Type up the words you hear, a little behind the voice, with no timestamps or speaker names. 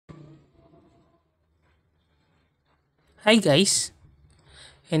Hi guys!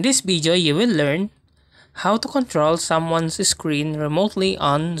 In this video you will learn how to control someone's screen remotely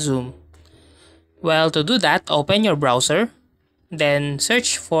on Zoom. Well, to do that, open your browser, then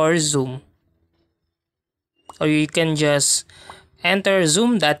search for Zoom. Or you can just enter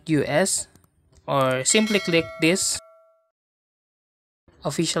zoom.us or simply click this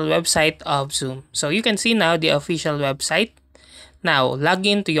official website of Zoom. So you can see now the official website. Now log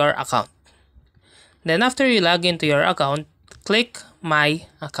into your account. Then after you log into your account, click My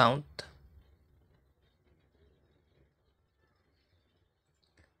Account.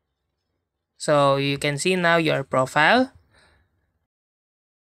 So you can see now your profile.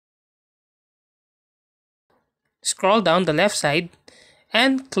 Scroll down the left side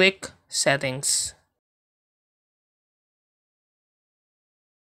and click Settings.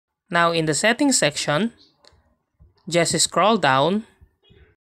 Now in the Settings section, just scroll down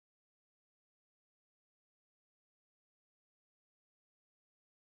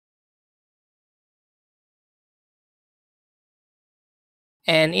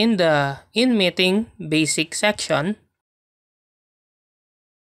and in the In-Meeting Basic section,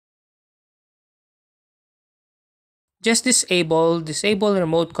 just disable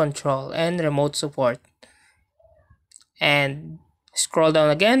remote control and remote support. And scroll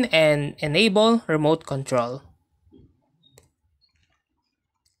down again and enable remote control.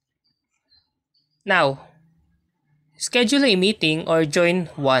 Now, schedule a meeting or join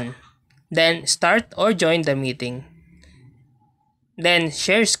one. Then start or join the meeting. Then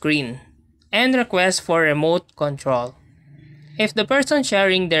share screen and request for remote control. If the person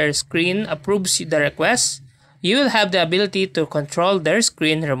sharing their screen approves the request, you will have the ability to control their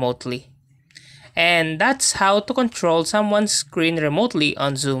screen remotely. And that's how to control someone's screen remotely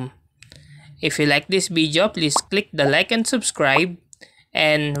on Zoom. If you like this video, please click the like and subscribe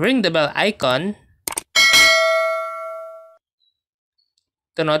and ring the bell icon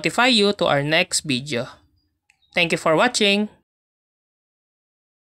to notify you to our next video. Thank you for watching.